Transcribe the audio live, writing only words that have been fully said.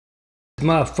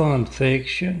My fun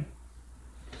fiction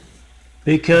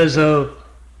because of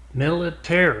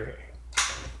military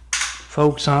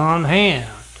folks on hand,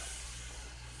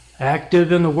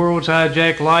 active in the world's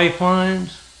hijacked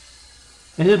lifelines.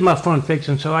 And this is my fun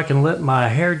fiction so I can let my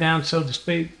hair down, so to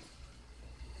speak.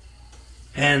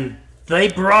 And they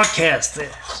broadcast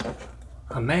this.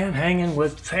 A man hanging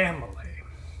with family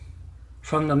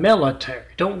from the military.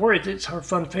 Don't worry, it's our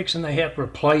fun fiction. They have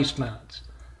replacements.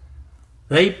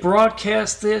 They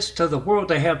broadcast this to the world.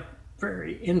 They have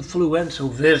very influential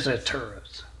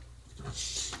visitors.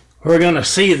 We're going to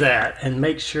see that and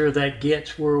make sure that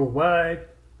gets worldwide.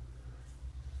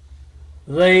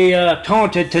 They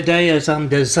taunted today as I'm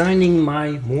designing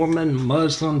my Mormon,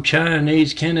 Muslim,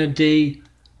 Chinese, Kennedy,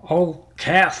 all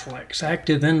Catholics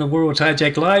active in the world's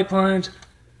hijacked lifelines.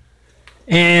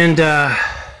 And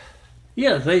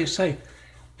yeah, they say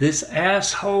this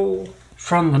asshole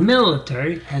from the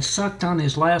military has sucked on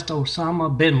his last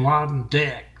Osama bin Laden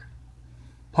dick.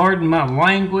 Pardon my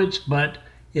language, but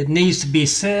it needs to be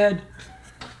said.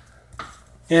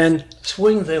 And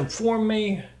swing them for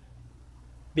me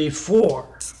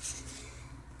before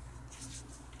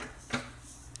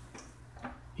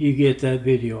you get that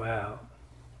video out.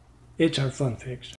 It's our fun fiction.